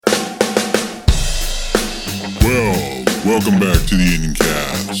Welcome back to the Indian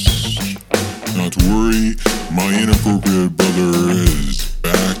Cast. Not to worry, my inappropriate brother is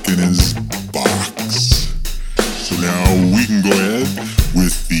back in his box. So now we can go ahead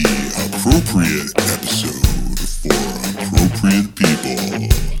with the appropriate episode for appropriate people.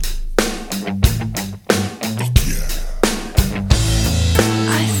 Fuck yeah.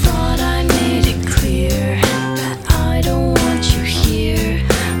 I thought I made it clear that I don't want you here.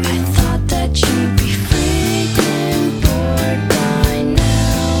 I thought that you'd be freaking bored by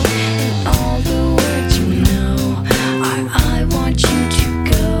now. And all the words you know are I want you to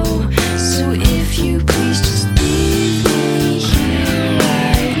go. So if you please just leave me here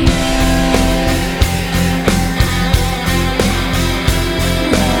right now. Right now.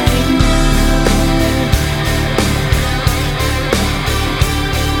 Right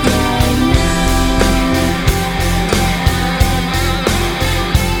now.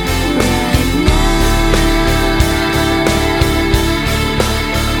 Right now.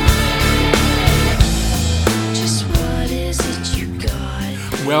 Just what is it you got?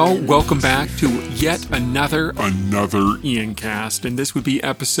 Well, welcome back to yet another Ian Cast, and this would be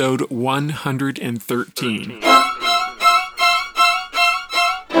episode 113.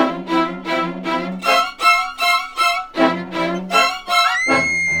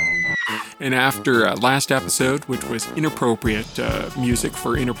 And after last episode, which was inappropriate music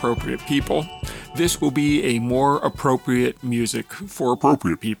for inappropriate people, this will be a more appropriate music for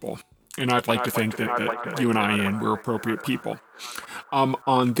appropriate people. And I'd like to think that you and I, Ian, we're appropriate people.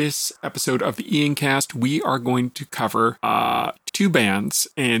 On this episode of the Ian Cast, we are going to cover two bands,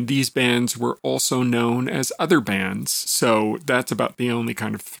 and these bands were also known as other bands. So that's about the only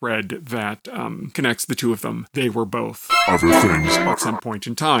kind of thread that connects the two of them. They were both other things at some point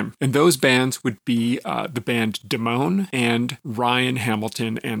in time. And those bands would be the band Damone and Ryan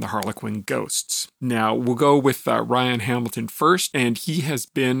Hamilton and the Harlequin Ghosts. Now, we'll go with Ryan Hamilton first, and he has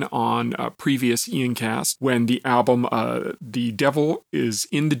been on a previous Ian Cast when the album The Devil is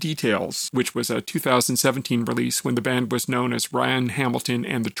in the Details, which was a 2017 release when the band was known as Ryan Hamilton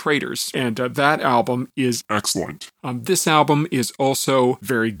and the Traitors. And that album is excellent. This album is also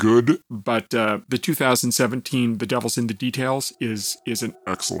very good, but the 2017 The Devil's in the Details is an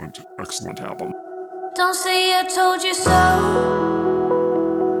excellent album. Don't say I told you so.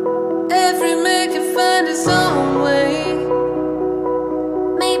 Every man can find his own way.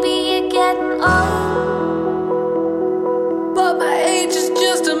 Maybe you're getting old, but my age is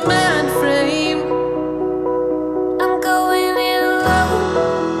just a mind frame. I'm going it alone.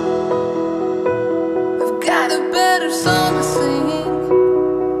 I've got a better song to sing.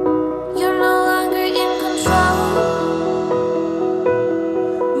 You're no longer in control.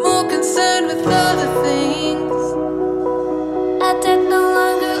 More concerned with other things. Our debt no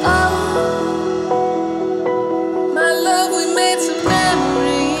longer owed. My love, we made some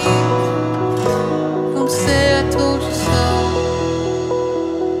memories. Don't say I told you so.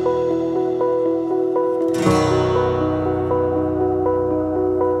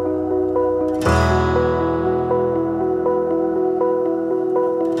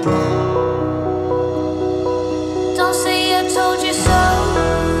 Don't say I told you so.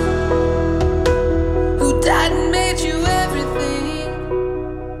 Who died and made you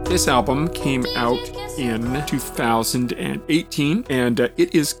everything? This album came out in 2018, and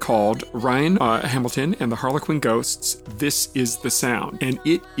it is called Ryan Hamilton and the Harlequin Ghosts, This Is the Sound. And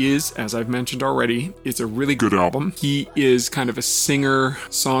it is, as I've mentioned already, it's a really good album. He is kind of a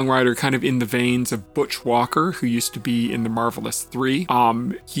singer-songwriter, kind of in the veins of Butch Walker, who used to be in The Marvelous Three.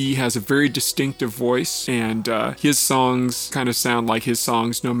 He has a very distinctive voice, and his songs kind of sound like his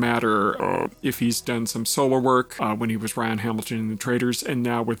songs no matter if he's done some solo work when he was Ryan Hamilton and the Traitors, and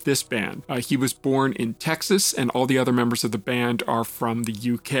now with this band. He was born in Texas, and all the other members of the band are from the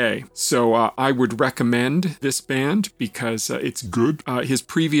UK. So I would recommend this band because it's good. His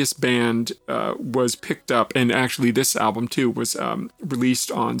previous band was picked up, and actually this album too was released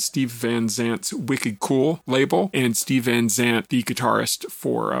on Steve Van Zant's Wicked Cool label, and Steve Van Zant, the guitarist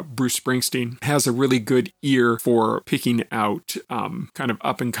for Bruce Springsteen, has a really good ear for picking out kind of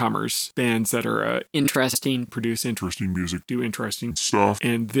up-and-comers, bands that are interesting, produce interesting music, do interesting stuff,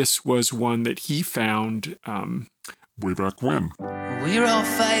 and this was one that he found way back when. We're all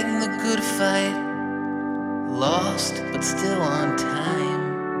fighting the good fight, lost but still on time.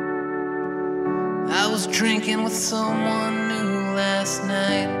 I was drinking with someone new last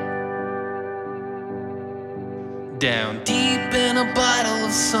night, down deep in a bottle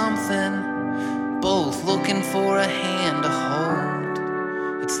of something, both looking for a hand to hold.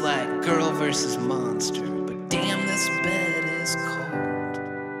 It's like girl versus monster, but damn, this bed is cold.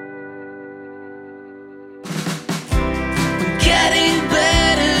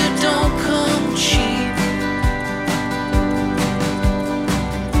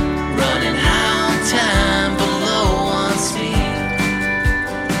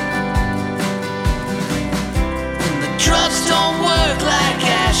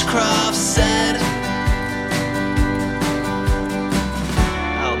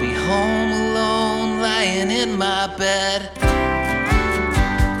 my bed.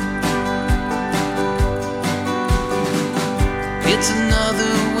 It's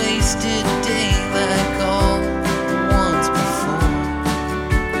another wasted day like all the ones before.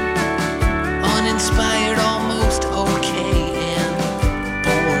 Uninspired, almost okay, and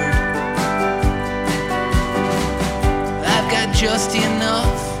bored. I've got just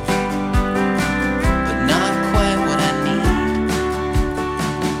enough, but not quite what I need.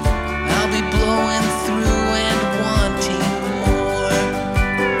 I'll be blowing through and wanting more.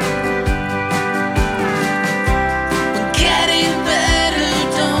 But getting better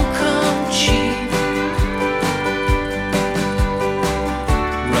don't come cheap.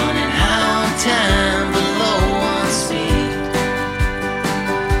 Running out on time below on speed.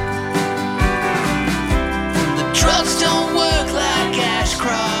 The drugs don't work like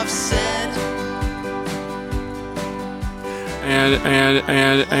Ashcroft said.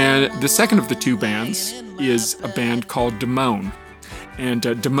 And the second of the two bands is a band called Damone. And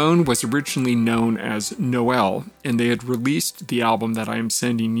Damone was originally known as Noel, and they had released the album that I am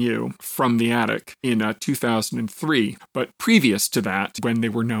sending you, From the Attic, in 2003. But previous to that, when they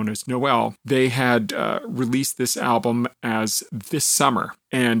were known as Noel, they had released this album as This Summer.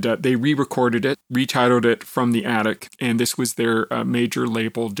 And they re-recorded it, retitled it From the Attic, and this was their major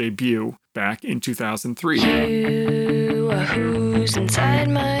label debut back in 2003. You are who's inside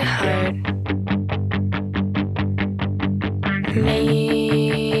my heart.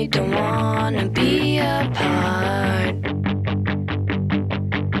 Me, don't wanna be apart.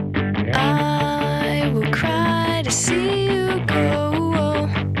 I will cry to see you go.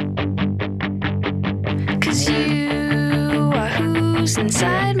 'Cause you are who's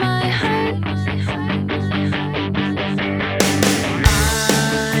inside my heart.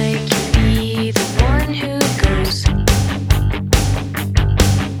 I can be the one who goes.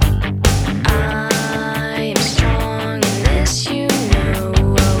 I am strong in this, you know.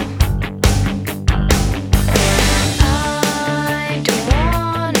 I don't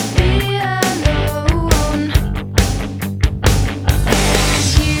wanna be alone. 'Cause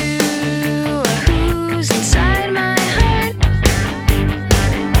you are who's inside my heart.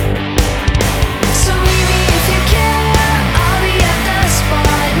 So maybe if you care, I'll be at the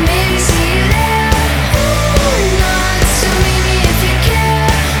spot. Maybe see you there. Ooh, not. So maybe if you care,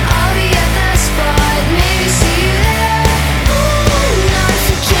 I'll be at the spot. Maybe see you there. Ooh, not if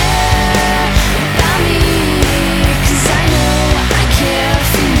you care about me. 'Cause I know I care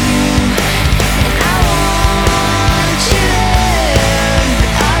for you. And I want you there.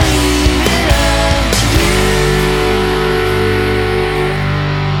 But I'll leave it up to you.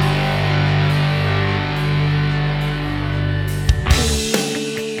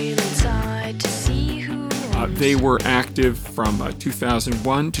 Feel inside to see who They were active from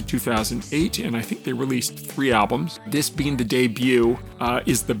 2001 to 2008, and I think they released 3 albums. This being the debut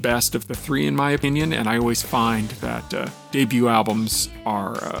is the best of the 3 in my opinion, and I always find that debut albums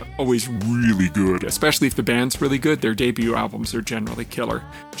are always really good, especially if the band's really good. Their debut albums are generally killer,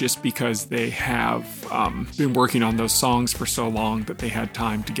 just because they have been working on those songs for so long that they had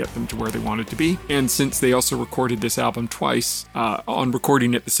time to get them to where they wanted to be. And since they also recorded this album twice, on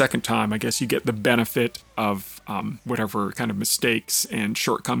recording it the second time, I guess you get the benefit of whatever kind of mistakes and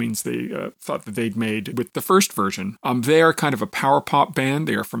shortcomings they thought that they'd made with the first version. They are kind of a power pop band.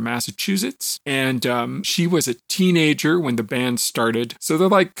 They are from Massachusetts, and she was a teenager when the band started, so they're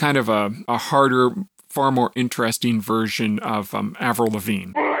like kind of a harder, far more interesting version of Avril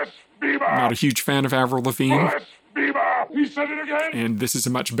Lavigne. Not a huge fan of Avril Lavigne. He said it again. And this is a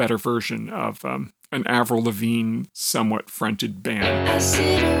much better version of an Avril Lavigne somewhat fronted band. I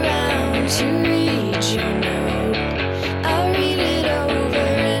sit around to read your note. I read it over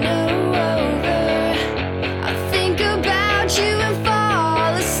and over. I think about you and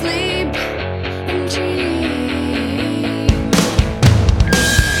fall asleep and dream.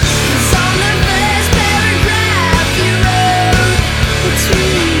 'Cause on the first paragraph you wrote, it's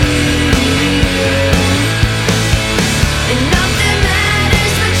real. And nothing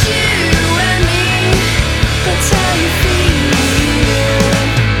matters but you and me. That's how you feel.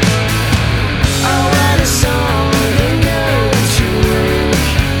 Oh, what a song.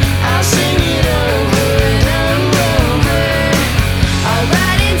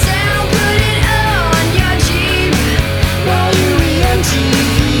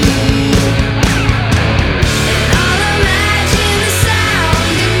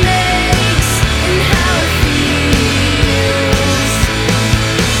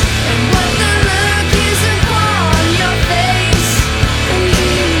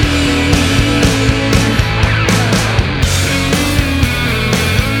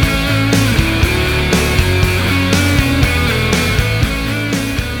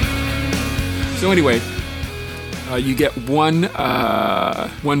 So anyway, you get one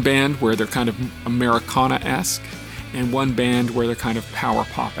band where they're kind of Americana-esque, and one band where they're kind of power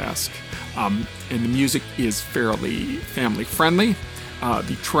pop-esque. And the music is fairly family-friendly.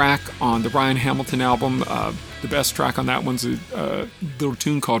 The track on the Ryan Hamilton album, the best track on that one's a little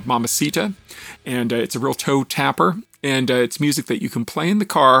tune called Mamacita, and it's a real toe tapper, and it's music that you can play in the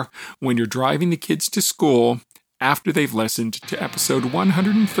car when you're driving the kids to school after they've listened to episode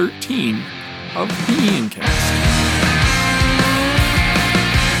 113 of the Ian Cast.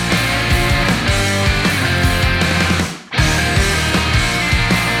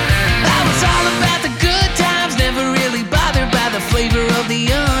 Flavor of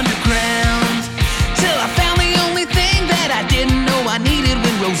the underground, till I found the only thing that I didn't know I needed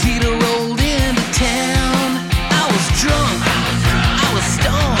when Rosita rolled into town. I was drunk, I was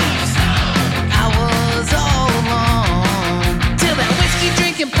stoned, I was all alone, till that whiskey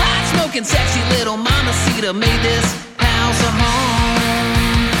drinking, pot smoking, sexy little Mamacita made this house a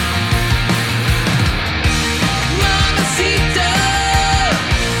home. Mamacita,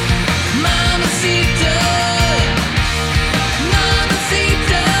 Mamacita,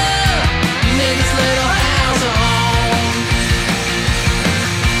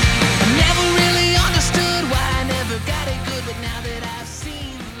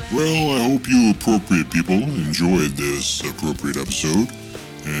 well, I hope you appropriate people enjoyed this appropriate episode.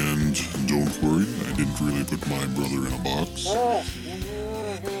 And don't worry, I didn't really put my brother in a box.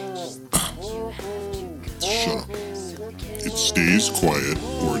 Shut up. It stays quiet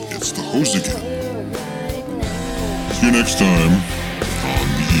or it gets the hose again. See you next time.